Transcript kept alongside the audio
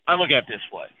I look at it this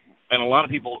way, and a lot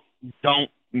of people don't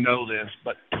know this,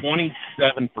 but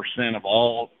 27% of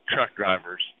all truck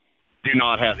drivers do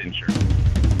not have insurance.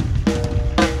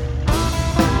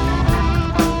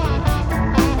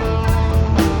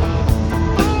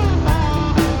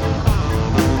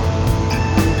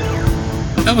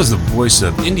 That was the voice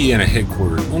of Indiana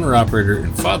headquartered owner-operator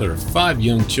and father of 5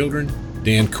 young children,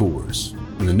 Dan Coors.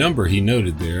 And the number he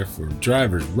noted there for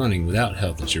drivers running without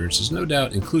health insurance is no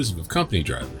doubt inclusive of company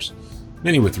drivers,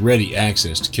 many with ready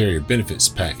access to carrier benefits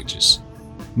packages.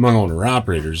 Among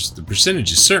owner-operators, the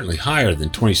percentage is certainly higher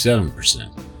than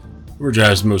 27%.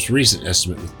 Overdrive's most recent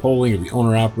estimate with polling of the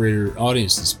owner-operator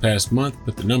audience this past month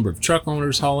put the number of truck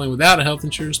owners hauling without a health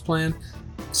insurance plan,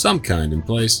 some kind in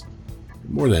place,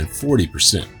 more than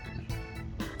 40%.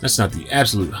 That's not the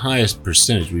absolute highest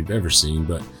percentage we've ever seen,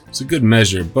 but it's a good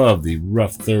measure above the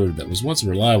rough third that was once a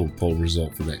reliable poll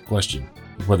result for that question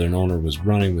of whether an owner was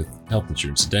running with health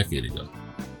insurance a decade ago.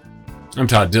 I'm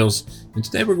Todd Dills, and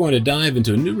today we're going to dive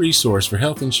into a new resource for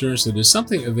health insurance that is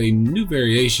something of a new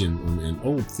variation on an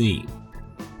old theme.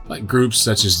 Like groups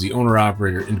such as the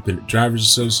Owner-Operator Independent Drivers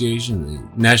Association and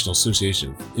the National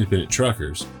Association of Independent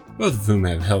Truckers, both of whom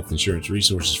have health insurance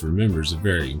resources for members of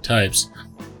varying types,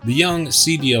 the young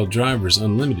CDL Drivers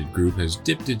Unlimited group has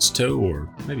dipped its toe or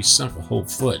maybe sunk a whole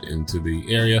foot into the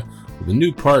area with a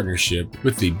new partnership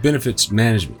with the Benefits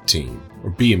Management Team, or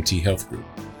BMT Health Group.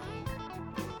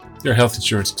 They're a health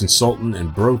insurance consultant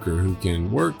and broker who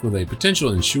can work with a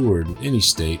potential insured in any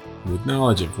state with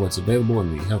knowledge of what's available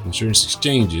in the health insurance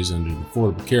exchanges under the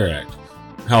Affordable Care Act,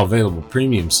 how available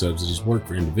premium subsidies work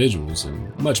for individuals,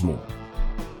 and much more.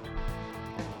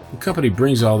 The company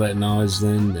brings all that knowledge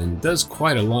then and does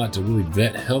quite a lot to really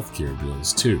vet healthcare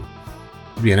bills too.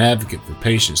 To be an advocate for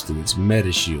patients through its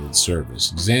MediShield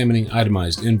service, examining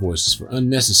itemized invoices for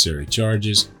unnecessary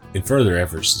charges and further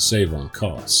efforts to save on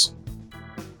costs.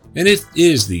 And it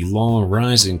is the long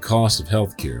rising cost of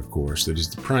healthcare, of course, that is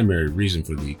the primary reason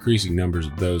for the increasing numbers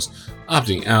of those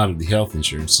opting out of the health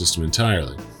insurance system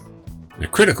entirely, and a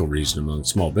critical reason among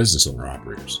small business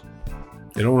owner-operators.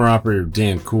 And owner-operator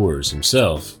Dan Coors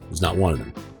himself is not one of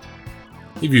them.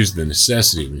 He views the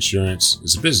necessity of insurance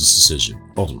as a business decision,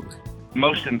 ultimately.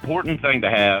 Most important thing to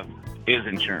have is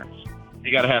insurance.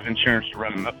 You got to have insurance to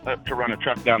run a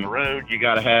truck down the road. You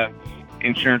got to have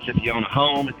insurance if you own a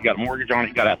home. If you got a mortgage on it,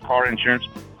 you got to have car insurance.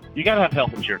 You got to have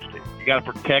health insurance too. You got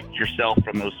to protect yourself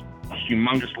from those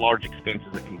humongous large expenses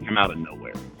that can come out of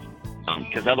nowhere,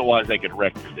 because otherwise they could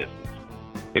wreck your business.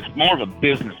 It's more of a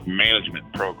business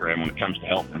management program when it comes to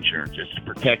health insurance. It's to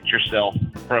protect yourself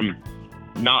from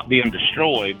not being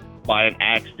destroyed by an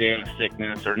accident, a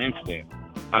sickness, or an incident.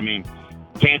 I mean,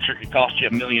 cancer could cost you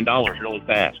 $1 million really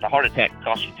fast. A heart attack could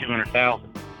cost you $200,000.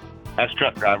 As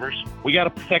truck drivers, we got to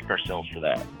protect ourselves for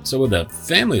that. So with a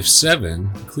family of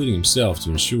 7, including himself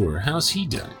to insure, how's he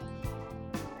done?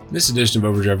 In this edition of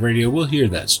Overdrive Radio, we'll hear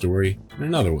that story and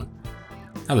another one.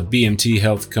 How the BMT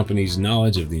Health Company's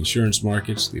knowledge of the insurance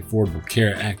markets, the Affordable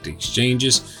Care Act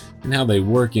exchanges, and how they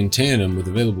work in tandem with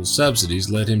available subsidies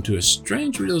led him to a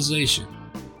strange realization.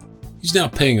 He's now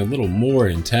paying a little more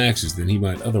in taxes than he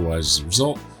might otherwise as a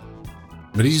result,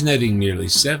 but he's netting nearly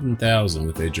 $7,000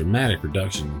 with a dramatic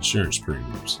reduction in insurance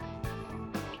premiums.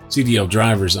 CDL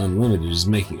Drivers Unlimited is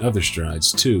making other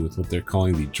strides too with what they're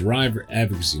calling the Driver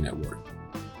Advocacy Network,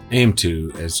 aimed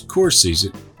to, as Coors sees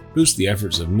it, boost the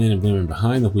efforts of men and women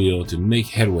behind the wheel to make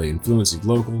headway influencing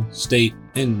local, state,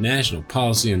 and national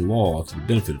policy and law to the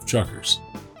benefit of truckers.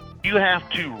 You have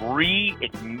to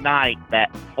reignite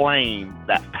that flame,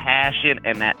 that passion,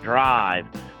 and that drive,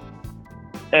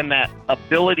 and that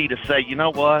ability to say, you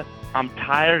know what, I'm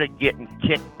tired of getting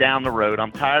kicked down the road.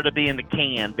 I'm tired of being the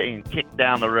can being kicked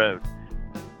down the road.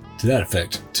 To that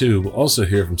effect, too, we'll also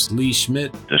hear from Lee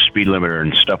Schmidt. The speed limiter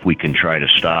and stuff we can try to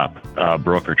stop.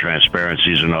 Broker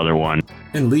transparency is another one.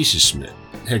 And Leisha Schmidt,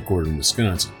 headquartered in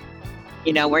Wisconsin.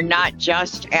 You know, we're not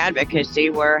just advocacy,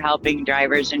 we're helping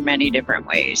drivers in many different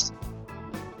ways.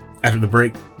 After the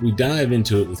break, we dive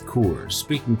into it with Coors,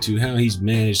 speaking to how he's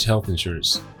managed health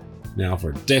insurance now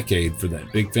for a decade for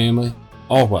that big family,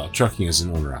 all while trucking as an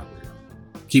owner-operator.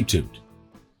 Keep tuned.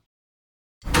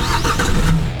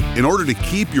 In order to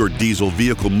keep your diesel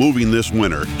vehicle moving this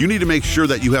winter, you need to make sure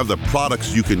that you have the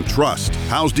products you can trust.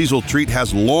 Howe's Diesel Treat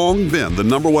has long been the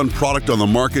 #1 product on the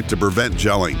market to prevent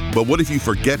gelling. But what if you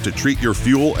forget to treat your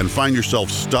fuel and find yourself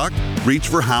stuck? Reach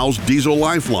for Howe's Diesel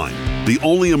Lifeline, the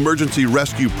only emergency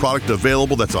rescue product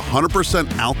available that's 100%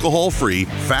 alcohol-free,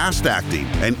 fast-acting,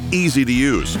 and easy to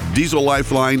use. Diesel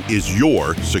Lifeline is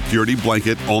your security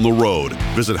blanket on the road.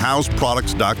 Visit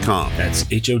howesproducts.com. That's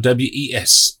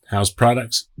HOWES,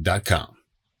 howesproducts.com.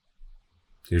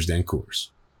 Here's Dan Coors.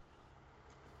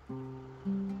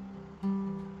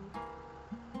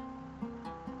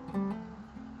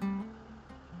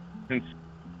 Since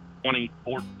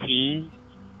 2014,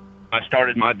 I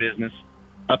started my business.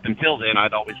 Up until then,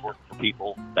 I'd always worked for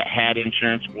people that had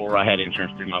insurance, or I had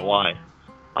insurance through my wife.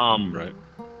 Right.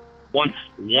 Once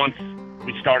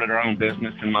we started our own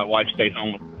business and my wife stayed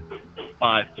home with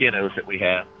 5 kiddos that we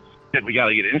have, said we got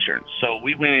to get insurance. So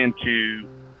we went into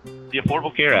the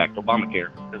Affordable Care Act, Obamacare,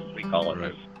 as we call it.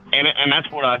 Right. And that's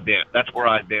what I've been. That's where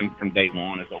I've been from day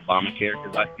one, is Obamacare,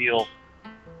 because I feel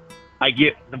I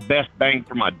get the best bang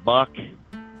for my buck.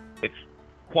 It's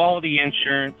quality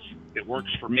insurance. It works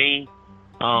for me.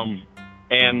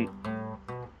 And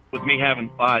with me having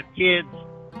 5 kids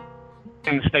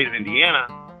in the state of Indiana,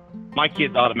 my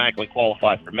kids automatically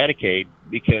qualify for Medicaid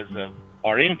because of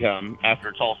our income. After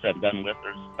it's all said and done with,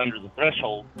 there's under the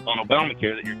threshold on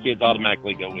Obamacare that your kids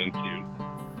automatically go into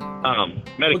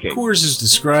Medicaid. What Coors is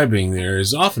describing there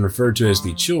is often referred to as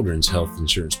the Children's Health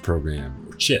Insurance Program,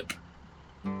 or CHIP.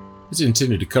 It's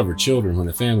intended to cover children when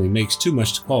the family makes too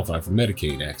much to qualify for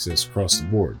Medicaid access across the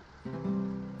board.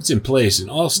 It's in place in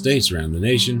all states around the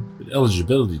nation, but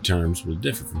eligibility terms will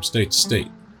differ from state to state.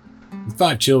 With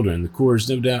 5 children, the Coors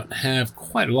no doubt have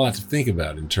quite a lot to think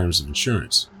about in terms of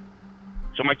insurance.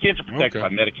 So my kids are protected by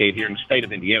Medicaid here in the state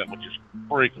of Indiana, which is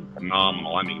freaking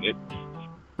phenomenal. I mean, it's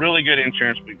really good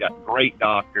insurance. We've got great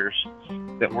doctors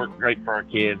that work great for our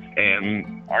kids,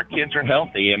 and our kids are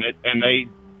healthy, and they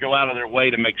go out of their way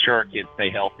to make sure our kids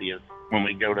stay healthy as when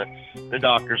we go to the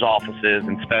doctor's offices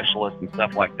and specialists and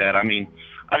stuff like that. I mean,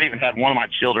 I've even had one of my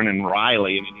children in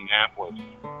Riley in Indianapolis.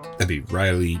 That'd be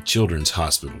Riley Children's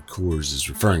Hospital Coors is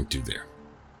referring to there.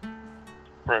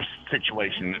 For a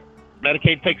situation that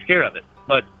Medicaid takes care of it.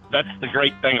 But that's the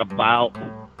great thing about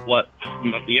what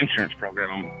the insurance program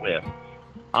I'm with.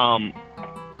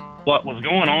 What was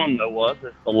going on, though, was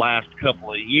that the last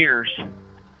couple of years, me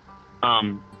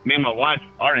and my wife,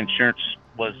 our insurance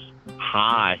was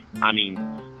high. I mean,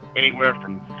 anywhere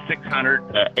from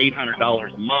 $600 to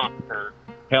 $800 a month for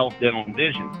health, dental, and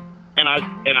vision. And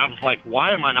I was like,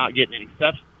 why am I not getting any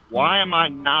subsidies? Why am I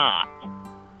not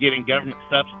getting government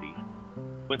subsidies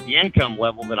with the income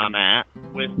level that I'm at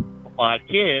with 5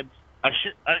 kids?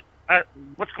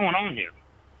 What's going on here?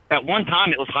 At one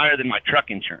time, it was higher than my truck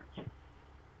insurance.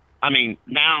 I mean,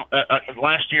 now,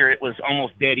 last year, it was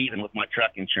almost dead even with my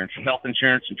truck insurance. Health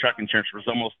insurance and truck insurance was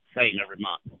almost the same every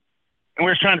month. And we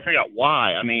were trying to figure out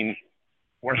why. I mean,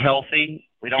 we're healthy.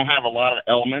 We don't have a lot of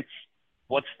elements.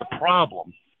 What's the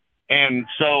problem? And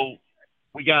so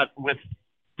we got with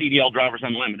CDL Drivers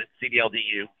Unlimited,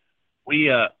 CDLDU,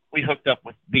 we hooked up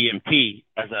with BMT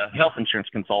as a health insurance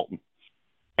consultant.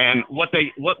 And what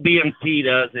BMT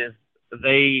does is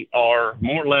they are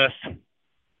more or less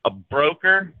a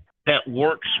broker that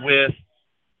works with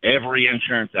every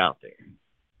insurance out there.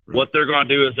 What they're going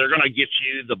to do is they're going to get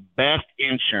you the best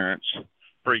insurance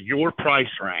for your price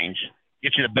range,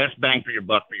 get you the best bang for your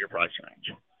buck for your price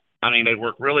range. I mean, they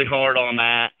work really hard on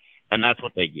that, and that's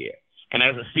what they get. And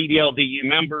as a CDLDU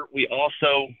member, we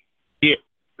also get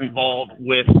involved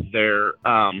with their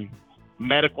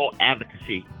medical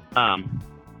advocacy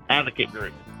advocate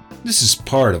group. This is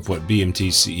part of what BMT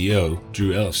CEO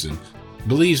Drew Ellison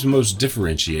believes most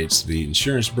differentiates the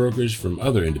insurance brokers from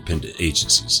other independent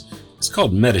agencies. It's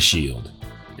called MediShield,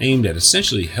 aimed at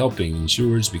essentially helping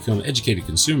insureds become educated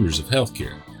consumers of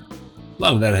healthcare. A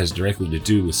lot of that has directly to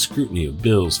do with scrutiny of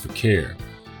bills for care,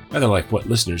 rather like what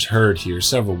listeners heard here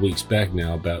several weeks back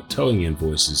now about towing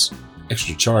invoices,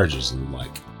 extra charges, and the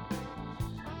like.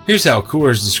 Here's how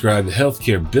Coors described the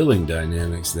healthcare billing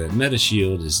dynamics that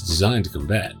MediShield is designed to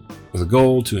combat, with a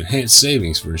goal to enhance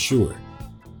savings for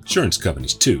insurance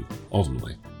companies too,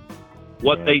 ultimately.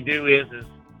 What they do is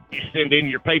you send in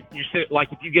your paper.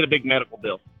 Like if you get a big medical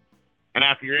bill, and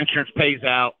after your insurance pays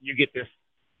out, you get this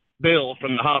bill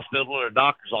from the hospital or a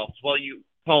doctor's office. Well, you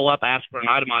call up, ask for an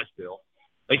itemized bill.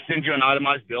 They send you an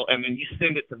itemized bill, and then you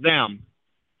send it to them,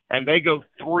 and they go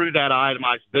through that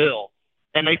itemized bill,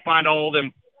 and they find all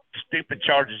them stupid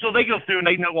charges. So they go through and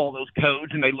they know all those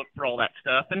codes, and they look for all that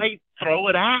stuff, and they throw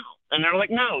it out. And they're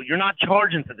like, no, you're not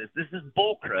charging for this. This is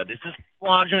bull crud. This is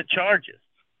fraudulent charges.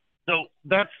 So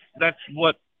that's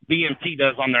what BMT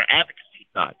does on their advocacy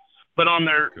side. But on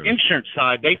their insurance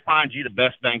side, they find you the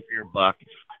best bang for your buck.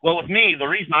 Well, with me, the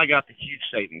reason I got the huge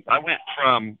savings, I went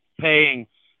from paying,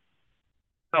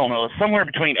 I don't know, somewhere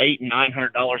between $800 and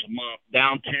 $900 a month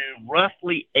down to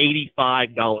roughly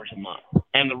 $85 a month.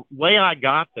 And the way I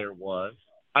got there was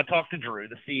I talked to Drew,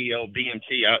 the CEO of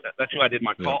BMT. That's who I did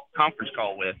my conference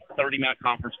call with, 30-minute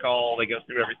conference call. They go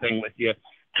through everything with you,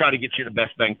 try to get you the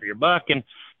best bang for your buck. And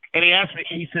And he asked me,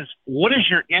 he says, what is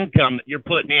your income that you're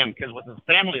putting in? Because with a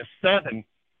family of 7,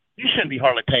 you shouldn't be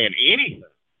hardly paying anything.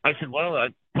 I said, well,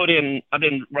 I've been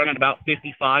running about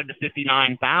 55 to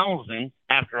 59,000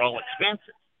 after all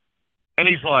expenses. And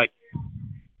he's like,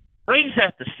 raise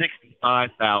that to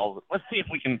 65,000. Let's see if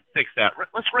we can fix that.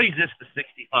 Let's raise this to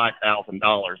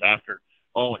 $65,000 after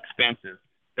all expenses,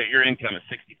 that your income is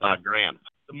 65 grand.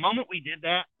 The moment we did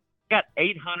that, I got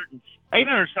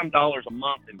 $800 some dollars a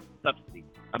month in subsidy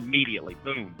immediately.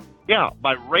 Boom. Yeah,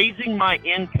 by raising my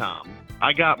income,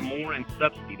 I got more in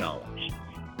subsidy dollars.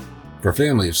 For a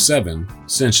family of 7,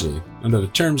 essentially, under the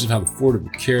terms of how the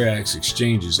Affordable Care Act's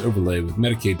exchanges overlay with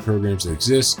Medicaid programs that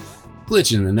exist,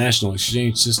 glitch in the national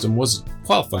exchange system wasn't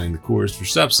qualifying the Coors for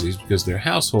subsidies because their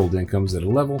household income was at a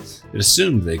level that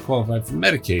assumed they qualified for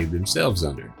Medicaid themselves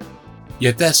under.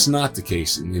 Yet that's not the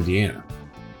case in Indiana.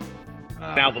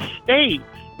 Now, the states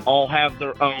all have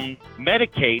their own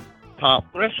Medicaid top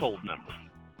threshold number.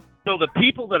 So the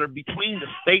people that are between the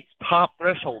state's top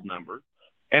threshold number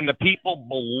and the people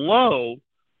below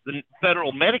the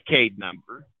federal Medicaid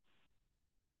number,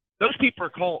 those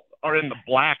people are in the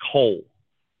black hole,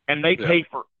 and they pay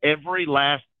for every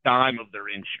last dime of their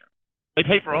insurance. They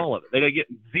pay for all of it. They get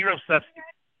zero subsidy.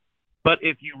 But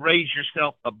if you raise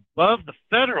yourself above the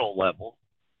federal level,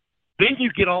 then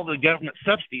you get all the government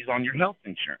subsidies on your health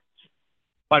insurance.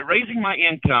 By raising my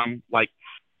income like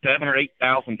 $7,000 or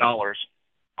 $8,000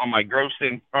 on my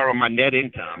on my net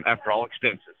income after all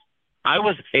expenses, I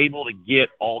was able to get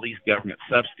all these government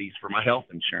subsidies for my health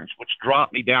insurance, which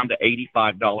dropped me down to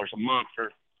 $85 a month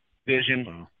for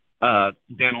vision,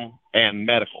 dental, and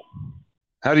medical.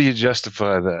 How do you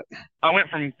justify that? I went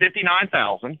from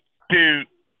 $59,000 to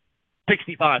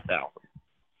 $65,000.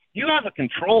 You have a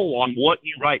control on what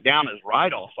you write down as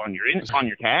write-offs on your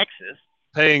taxes.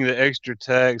 Paying the extra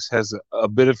tax has a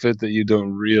benefit that you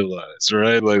don't realize,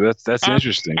 right? Like that's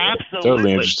interesting. Absolutely,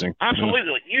 totally interesting.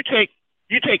 Absolutely. You take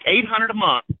 $800 a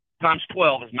month times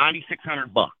 12 is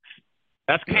 $9,600.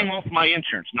 That came off my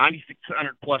insurance.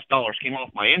 $9,600 plus came off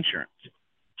my insurance.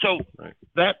 So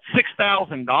that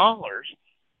 $6,000,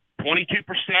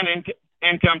 22%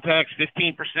 income tax,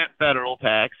 15% federal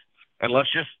tax, and let's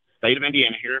just state of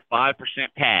Indiana here, 5%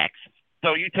 tax.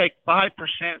 So you take 5%,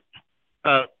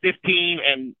 15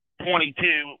 and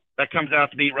 22, that comes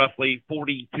out to be roughly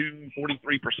 42,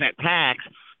 43% tax.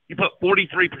 You put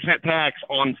 43% tax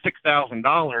on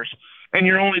 $6,000, and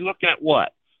you're only looking at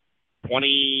what?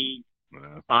 $2,500,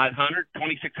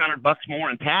 $2,600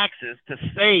 more in taxes to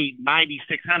save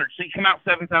 $9,600. So you come out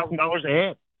 $7,000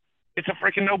 ahead. It's a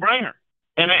freaking no-brainer.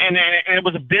 And it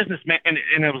was a business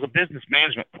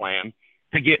management plan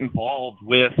to get involved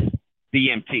with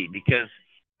DMT because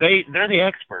they're the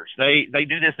experts. They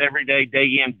do this every day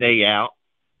in, day out.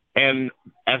 And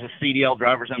as a CDL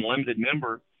Drivers Unlimited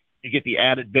member, you get the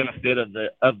added benefit of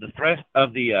the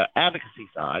advocacy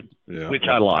side, which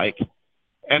I like.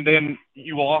 And then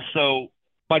you also,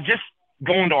 by just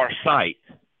going to our site,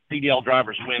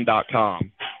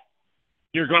 CDLDriversWin.com,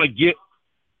 you're going to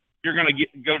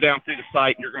go down through the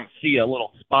site and you're going to see a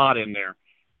little spot in there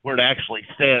where it actually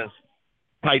says,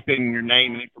 type in your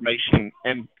name and information,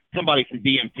 and somebody from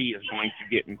DMT is going to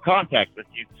get in contact with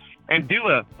you and do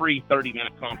a free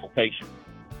 30-minute consultation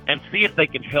and see if they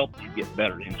can help you get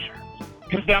better insurance. It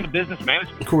comes down to business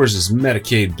management. Of course, this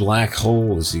Medicaid black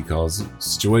hole, as he calls it,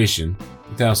 situation,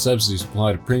 with how subsidies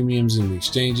apply to premiums in the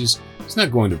exchanges, it's not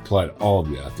going to apply to all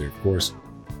of you out there, of course.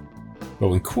 But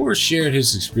when Coors shared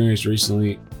his experience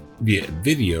recently via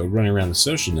video running around the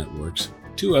social networks,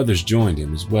 2 others joined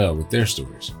him as well with their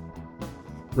stories.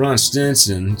 Ron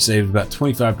Stinson saved about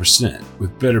 25%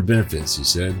 with better benefits, he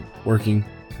said, working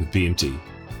with BMT.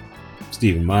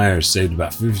 Stephen Myers saved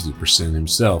about 50%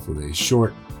 himself with a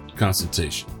short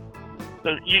consultation.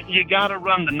 So you got to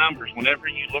run the numbers whenever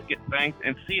you look at things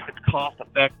and see if it's cost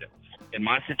effective. In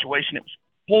my situation, it was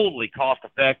totally cost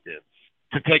effective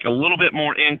to take a little bit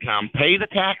more income, pay the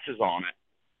taxes on it,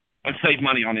 and save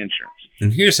money on insurance.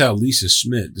 And here's how Lisa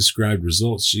Schmidt described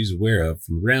results she's aware of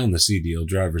from around the CDL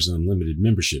Drivers Unlimited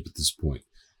membership at this point.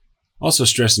 Also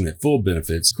stressing that full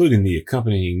benefits, including the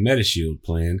accompanying MediShield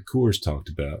plan Coors talked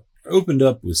about, are opened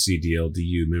up with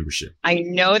CDLDU membership. I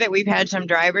know that we've had some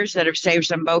drivers that have saved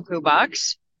some boku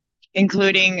bucks,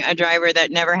 including a driver that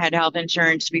never had health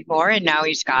insurance before, and now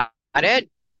he's got it.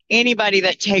 Anybody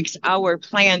that takes our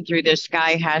plan through this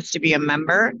guy has to be a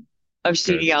member of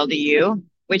CDLDU,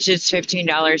 which is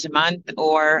 $15 a month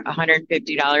or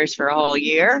 $150 for a whole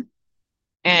year.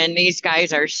 And these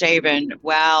guys are saving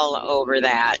well over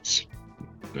that,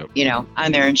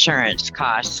 on their insurance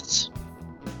costs.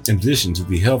 In addition to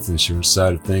the health insurance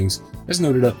side of things, As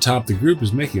noted up top, the group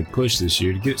is making a push this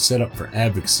year to get it set up for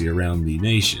advocacy around the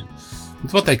nation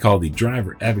with what they call the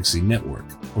Driver Advocacy Network,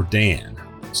 or DAN.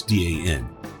 It's DAN.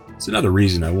 It's another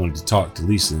reason I wanted to talk to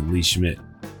Lisa and Lee Schmidt,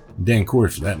 and Dan Corey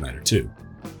for that matter too.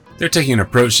 They're taking an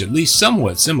approach at least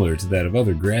somewhat similar to that of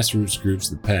other grassroots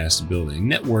groups in the past to build a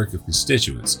network of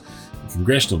constituents in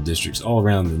congressional districts all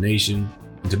around the nation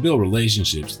and to build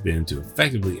relationships with them to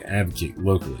effectively advocate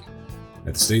locally,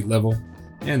 at the state level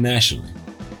and nationally.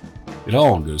 It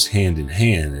all goes hand in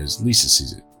hand as Lisa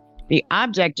sees it. The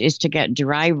object is to get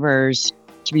drivers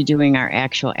to be doing our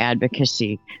actual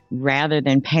advocacy rather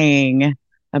than paying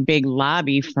a big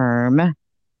lobby firm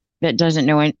that doesn't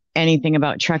know anything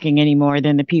about trucking any more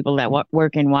than the people that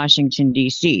work in Washington,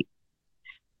 D.C.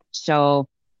 So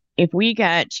if we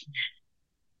get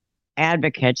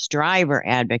advocates, driver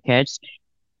advocates,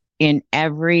 in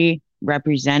every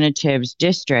representative's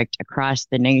district across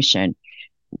the nation,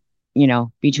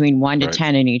 between 1 to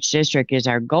 10 in each district is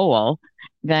our goal,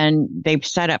 then they've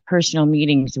set up personal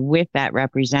meetings with that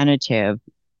representative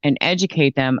and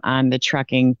educate them on the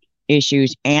trucking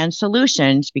issues and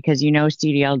solutions, because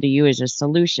CDLDU is a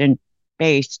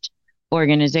solution-based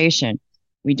organization.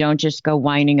 We don't just go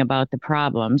whining about the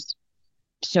problems.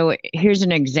 So here's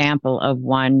an example of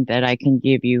one that I can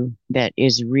give you that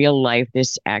is real life.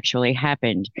 This actually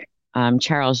happened.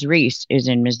 Charles Reese is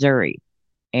in Missouri,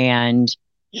 and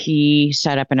he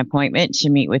set up an appointment to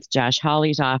meet with Josh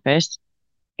Hawley's office,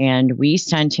 and we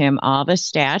sent him all the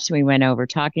stats. We went over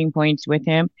talking points with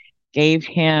him, gave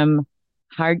him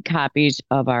hard copies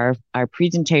of our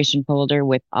presentation folder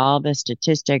with all the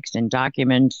statistics and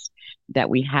documents that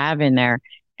we have in there.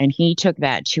 And he took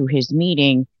that to his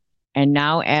meeting. And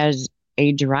now as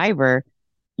a driver,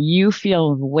 you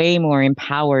feel way more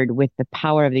empowered with the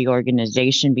power of the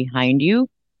organization behind you,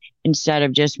 instead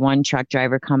of just one truck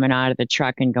driver coming out of the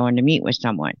truck and going to meet with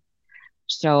someone.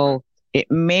 So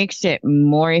it makes it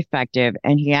more effective.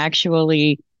 And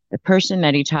the person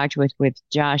that he talked with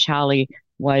Josh Hawley,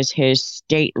 was his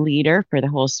state leader for the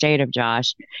whole state of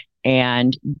Josh.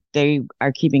 And they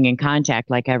are keeping in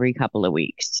contact like every couple of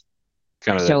weeks.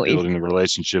 Kind of building the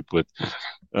relationship with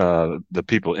the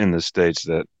people in the states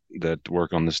that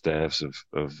work on the staffs of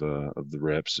the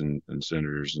reps and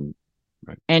senators and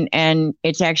right. And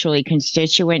it's actually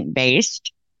constituent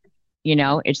based.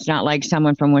 It's not like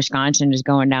someone from Wisconsin is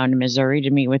going down to Missouri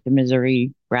to meet with the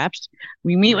Missouri reps.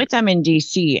 We meet with them in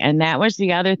DC. And that was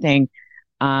the other thing.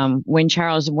 When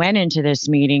Charles went into this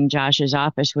meeting, Josh's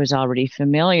office was already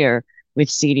familiar with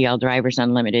CDL Drivers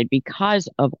Unlimited because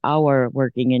of our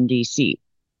working in DC.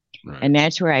 Right. And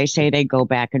that's where I say they go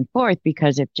back and forth,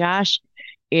 because if Josh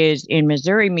is in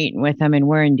Missouri meeting with them and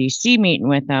we're in DC meeting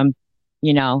with them,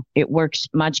 it works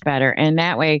much better. And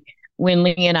that way, when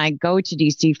Lee and I go to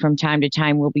DC from time to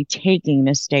time, we'll be taking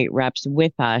the state reps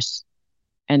with us,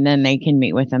 and then they can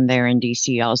meet with them there in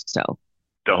DC also.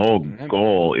 The whole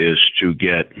goal is to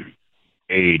get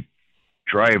a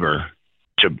driver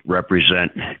to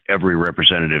represent every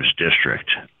representative's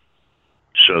district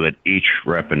so that each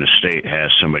rep in the state has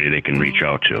somebody they can reach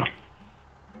out to.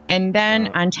 And then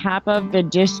on top of the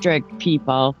district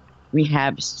people, we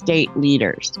have state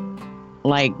leaders.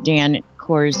 Like Dan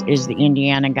Kors is the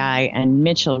Indiana guy, and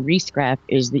Mitchell Reescraft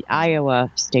is the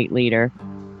Iowa state leader.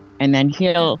 And then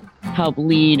he'll help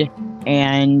lead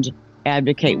and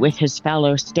advocate with his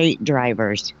fellow state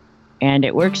drivers. And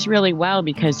it works really well,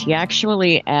 because he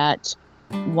actually I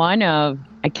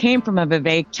came from a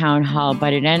Vivek town hall,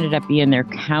 but it ended up being their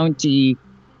county,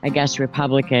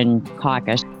 Republican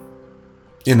caucus.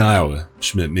 In Iowa,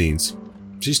 Schmidt means.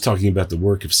 She's talking about the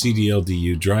work of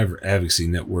CDLDU Driver Advocacy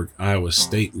Network Iowa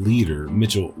State Leader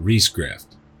Mitchell Reescraft.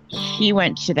 He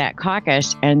went to that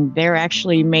caucus, and they're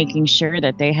actually making sure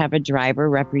that they have a driver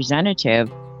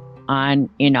representative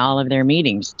in all of their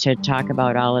meetings to talk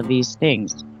about all of these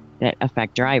things that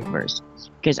affect drivers.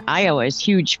 Because Iowa is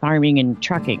huge farming and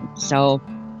trucking. So,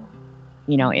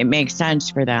 it makes sense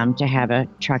for them to have a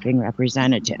trucking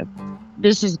representative.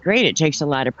 This is great. It takes a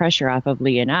lot of pressure off of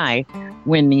Lee and I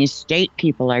when these state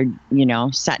people are,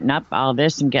 setting up all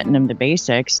this and getting them the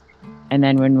basics. And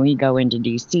then when we go into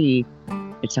DC,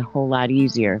 it's a whole lot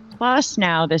easier. Plus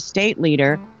now the state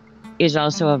leader is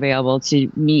also available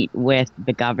to meet with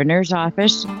the governor's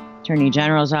office, attorney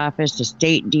general's office, the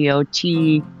state DOT,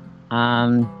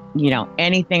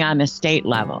 anything on the state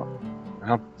level.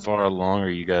 How far along are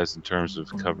you guys in terms of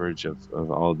coverage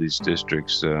of all these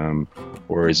districts?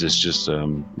 Or is this just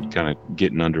kind of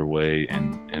getting underway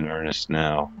in earnest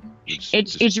now?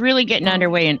 It's really getting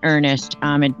underway in earnest.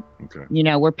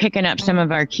 Okay. We're picking up some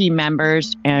of our key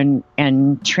members and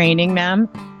training them.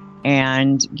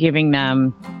 and giving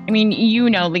them, I mean,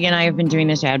 Lee and I have been doing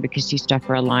this advocacy stuff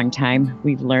for a long time.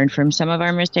 We've learned from some of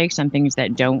our mistakes, some things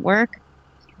that don't work.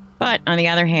 But on the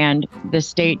other hand, the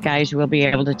state guys will be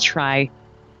able to try,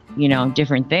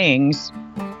 different things,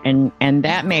 and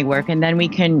that may work. And then we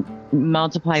can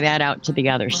multiply that out to the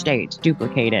other states,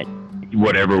 duplicate it.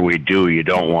 Whatever we do, you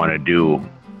don't want to do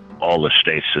all the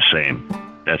states the same.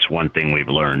 That's one thing we've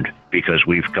learned, because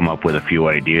we've come up with a few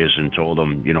ideas and told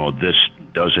them, this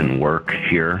doesn't work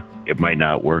here. It might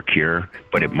not work here,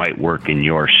 but it might work in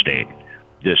your state.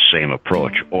 This same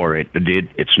approach, or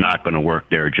it's not going to work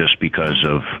there just because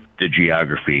of the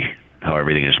geography, how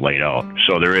everything is laid out.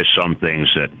 So there is some things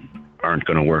that aren't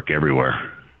going to work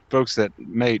everywhere. Folks that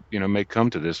may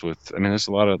come to this with, there's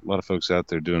a lot of folks out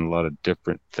there doing a lot of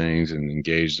different things and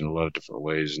engaged in a lot of different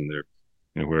ways in their,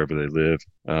 wherever they live.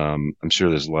 I'm sure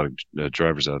there's a lot of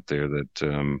drivers out there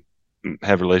that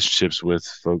have relationships with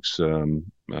folks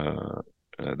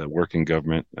that work in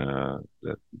government,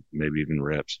 that maybe even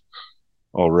reps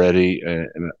already,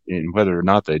 and whether or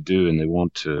not they do and they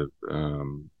want to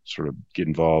sort of get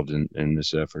involved in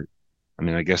this effort.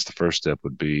 I guess the first step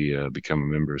would be become a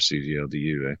member of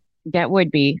CDLDU. That would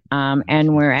be,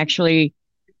 and we're actually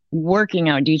working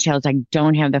out details. I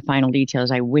don't have the final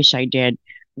details. I wish I did,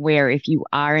 where if you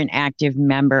are an active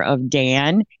member of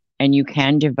DAN and you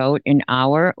can devote an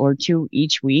hour or two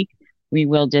each week, we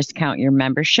will discount your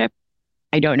membership.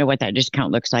 I don't know what that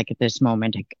discount looks like at this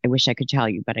moment. I wish I could tell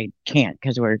you, but I can't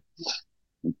because we're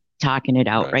talking it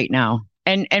out right now.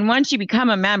 And once you become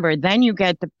a member, then you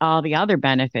get all the other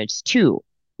benefits too.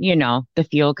 The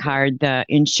fuel card, the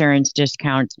insurance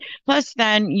discounts. Plus,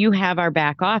 then you have our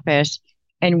back office,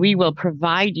 and we will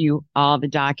provide you all the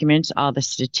documents, all the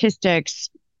statistics,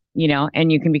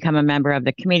 and you can become a member of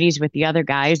the committees with the other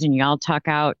guys, and you all talk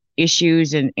out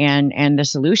issues and the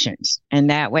solutions. And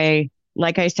that way,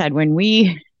 like I said,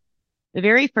 the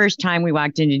very first time we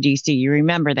walked into DC, you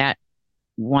remember that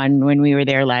one when we were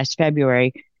there last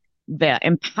February, the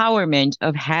empowerment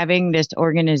of having this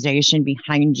organization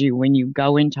behind you when you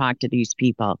go and talk to these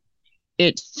people.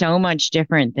 It's so much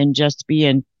different than just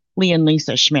being Lee and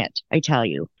Lisa Schmidt, I tell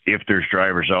you. If there's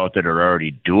drivers out that are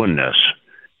already doing this,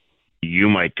 you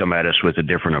might come at us with a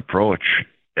different approach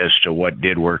as to what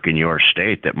did work in your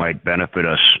state that might benefit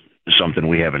us, something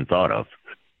we haven't thought of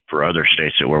for other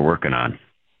states that we're working on.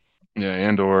 Yeah,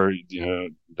 and or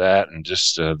that, and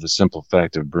just the simple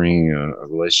fact of bringing a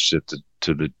relationship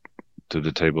to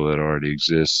the table that already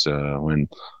exists when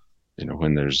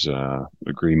there's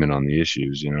agreement on the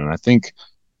issues. And I think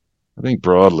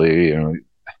broadly,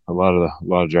 a lot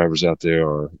of drivers out there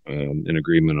are in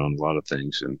agreement on a lot of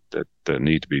things and that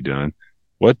need to be done.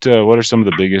 What are some of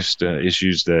the biggest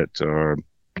issues that are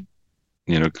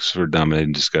sort of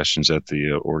dominating discussions at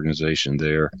the organization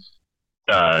there?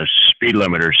 Speed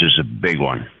limiters is a big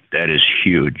one. That is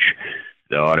huge.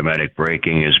 The automatic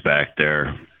braking is back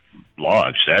there.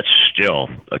 Logs, that's still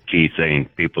a key thing.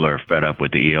 People are fed up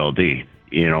with the ELD,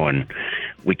 and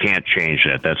we can't change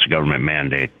that. That's a government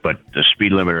mandate. But the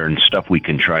speed limiter and stuff we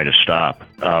can try to stop.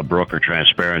 Broker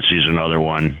transparency is another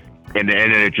one. And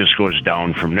it just goes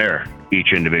down from there.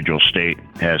 Each individual state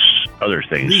has other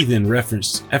things. Lee then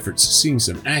referenced efforts seeing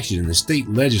some action in the state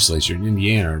legislature in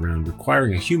Indiana around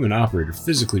requiring a human operator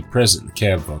physically present in the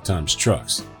cab of autonomous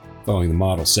trucks, following the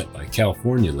model set by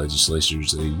California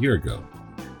legislatures a year ago,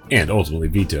 and ultimately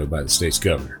vetoed by the state's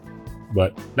governor.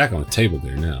 But back on the table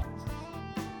there now.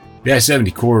 The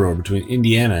I-70 corridor between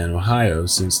Indiana and Ohio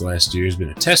since last year has been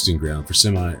a testing ground for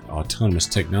semi-autonomous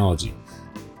technology.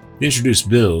 The introduced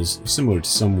bills, similar to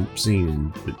some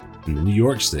seen in the New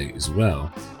York state as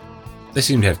well, they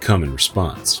seem to have come in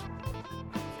response.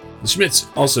 The Schmidts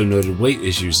also noted weight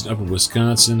issues in upper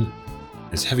Wisconsin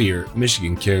as heavier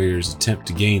Michigan carriers attempt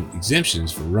to gain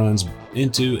exemptions for runs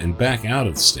into and back out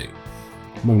of the state,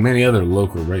 among many other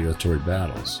local regulatory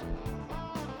battles.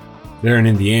 There in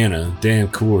Indiana, Dan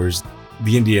Coors,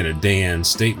 the Indiana Dan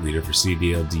state leader for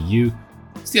CDLDU,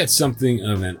 has got something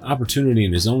of an opportunity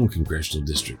in his own congressional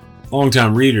district.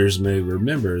 Longtime readers may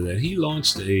remember that he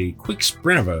launched a quick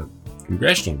sprint of a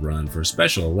congressional run for a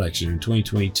special election in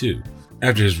 2022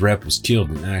 after his rep was killed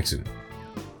in an accident.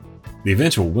 The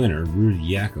eventual winner,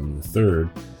 Rudy Yackham III,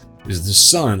 is the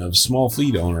son of small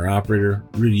fleet owner-operator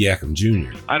Rudy Yackham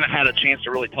Jr. I haven't had a chance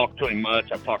to really talk to him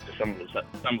much. I've talked to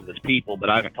some of his people, but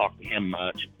I haven't talked to him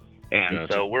much. And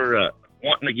Gotcha. So we're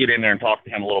wanting to get in there and talk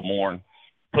to him a little more and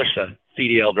push the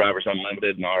CDL Drivers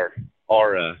Unlimited and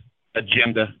our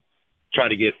agenda, try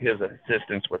to get his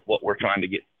assistance with what we're trying to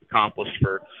get accomplished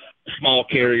for small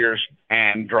carriers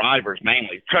and drivers,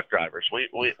 mainly truck drivers.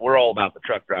 We're all about the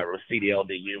truck driver with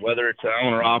CDLDU, whether it's an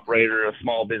owner operator, a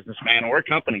small businessman, or a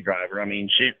company driver. I mean,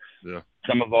 shoot,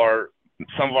 some of our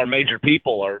major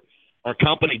people are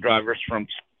company drivers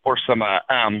for some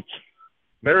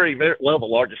very, very well, the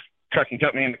largest trucking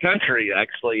company in the country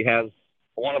actually has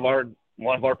one of our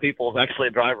people is actually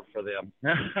a driver for them.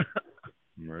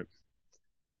 Right.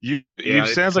 You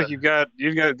sounds like you've got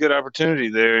good opportunity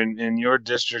there in your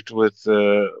district with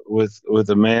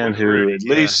a man who at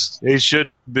least he should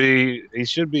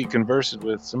be conversant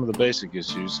with some of the basic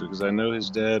issues, because I know his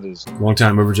dad is.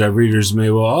 Longtime Overdrive readers may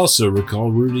well also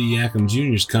recall Rudy Yackham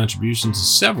Jr.'s contribution to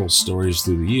several stories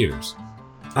through the years.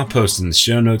 I'll post in the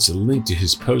show notes a link to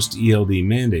his post-ELD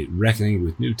mandate reckoning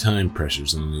with new time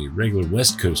pressures on a regular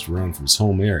West Coast run from his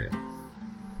home area.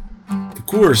 Of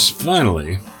course,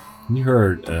 finally, you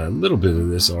heard a little bit of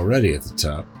this already at the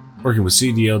top. Working with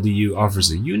CDLDU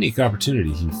offers a unique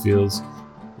opportunity, he feels,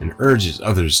 and urges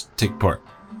others to take part.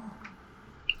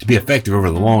 To be effective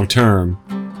over the long term,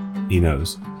 he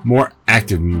knows, more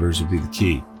active members will be the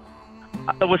key.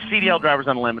 With CDL Drivers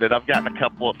Unlimited, I've gotten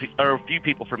a few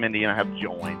people from Indiana have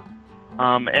joined.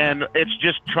 And it's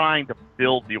just trying to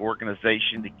build the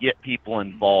organization to get people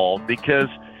involved, because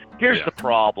here's the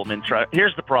problem.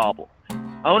 Here's the problem.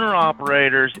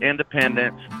 Owner-operators,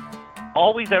 independents,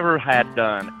 all we've ever had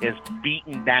done is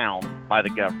beaten down by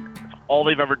the government. All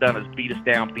they've ever done is beat us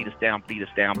down, beat us down, beat us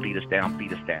down, beat us down,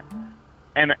 beat us down.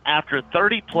 And after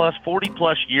 30-plus,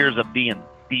 40-plus years of being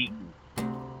beaten,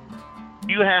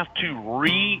 you have to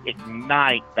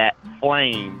reignite that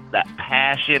flame, that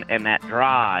passion, and that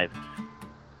drive,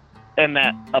 and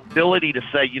that ability to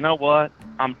say, you know what?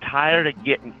 I'm tired of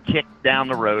getting kicked down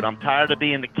the road. I'm tired of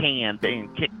being the can,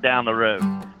 being kicked down the road.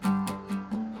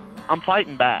 I'm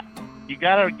fighting back. You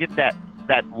got to get that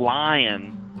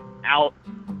lion out,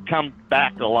 come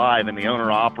back alive in the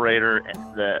owner-operator,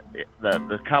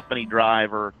 the company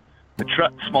driver, the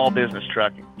small business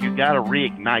trucking. You got to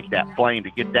reignite that flame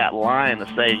to get that lion to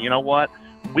say, you know what?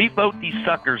 We vote these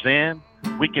suckers in.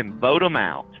 We can vote them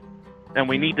out. And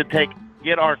we need to get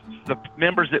the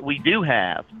members that we do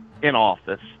have in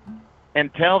office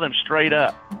and tell them straight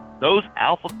up, those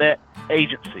alphabet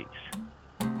agencies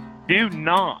do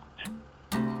not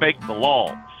make the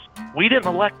laws. We didn't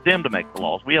elect them to make the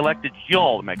laws. We elected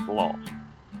y'all to make the laws.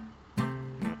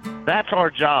 That's our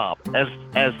job as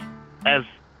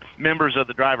members of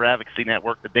the Driver Advocacy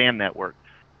Network, the DAN network,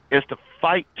 is to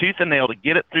fight tooth and nail to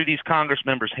get it through these Congress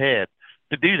members' heads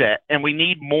to do that. And we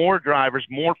need more drivers,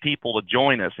 more people to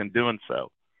join us in doing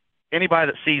so.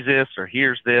 Anybody that sees this or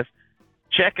hears this,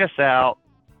 check us out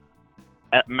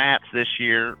at MATS this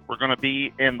year. We're going to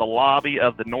be in the lobby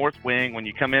of the North Wing. When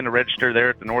you come in to register there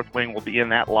at the North Wing, we'll be in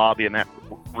that lobby in that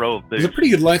row of booths. There's a pretty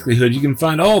good likelihood you can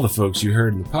find all the folks you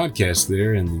heard in the podcast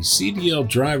there in the CDL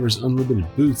Drivers Unlimited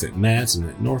booth at MATS and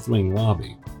at North Wing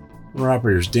lobby. Our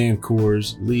operators Dan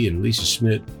Kors, Lee, and Lisa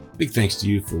Schmidt, big thanks to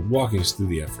you for walking us through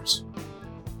the efforts.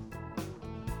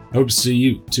 I hope to see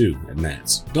you, too, at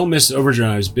MATS. Don't miss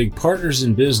Overdrive's big Partners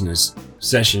in Business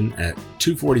session at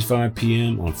 2:45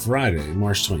 p.m. on Friday,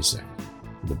 March 22nd.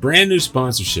 With a brand new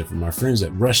sponsorship from our friends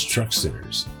at Rush Truck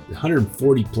Centers, the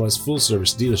 140-plus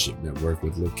full-service dealership network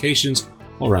with locations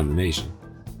all around the nation.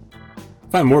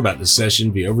 Find more about this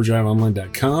session via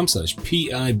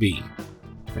overdriveonline.com/PIB.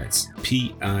 That's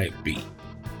PIB.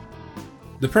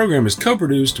 The program is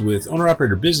co-produced with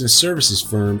owner-operator business services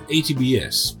firm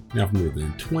ATBS, now for more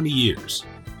than 20 years.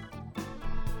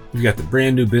 We've got the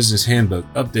brand new business handbook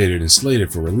updated and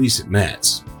slated for release at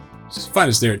MATS. So find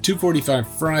us there at 2:45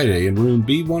 Friday in room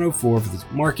B104 for the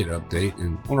market update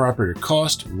and owner-operator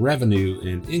cost, revenue,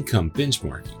 and income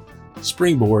benchmarking.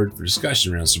 Springboard for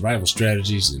discussion around survival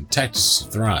strategies and tactics to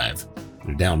thrive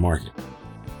in a down market.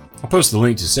 I'll post the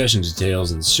link to session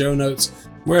details in the show notes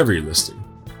wherever you're listening.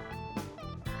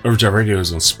 Overdrive Radio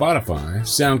is on Spotify,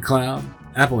 SoundCloud,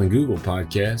 Apple and Google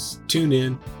Podcasts,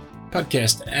 TuneIn,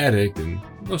 Podcast Addict, and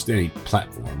most any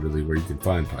platform really where you can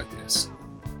find podcasts.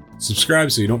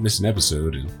 Subscribe so you don't miss an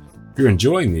episode, and if you're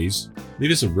enjoying these, leave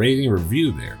us a rating and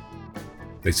review there.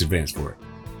 Thanks in advance for it.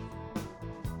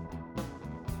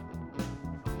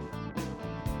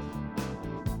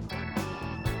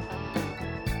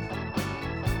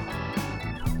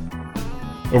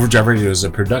 Overdrive Radio is a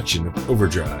production of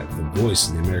Overdrive, the voice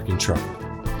of the American trucker.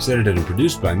 It's edited and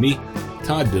produced by me,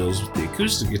 Todd Dills, with the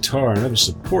acoustic guitar and other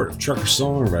support of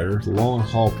trucker-songwriter Long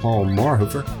Haul Paul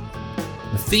Marhofer.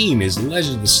 The theme is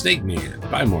Legend of the Snake Man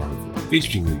by Marhofer,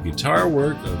 featuring the guitar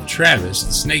work of Travis,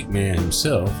 the Snake Man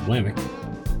himself, Wemmick.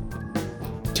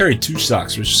 Terry Two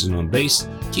Socks Richardson on bass,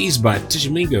 Keys by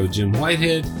Tishomingo Jim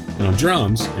Whitehead, and on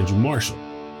drums, Andrew Marshall.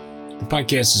 The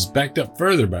podcast is backed up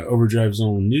further by Overdrive's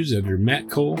own news editor Matt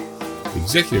Cole, the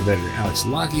executive editor Alex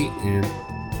Lockie, and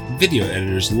video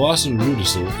editors Lawson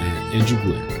Rudisell and Andrew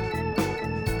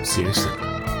Glenn. See you next time.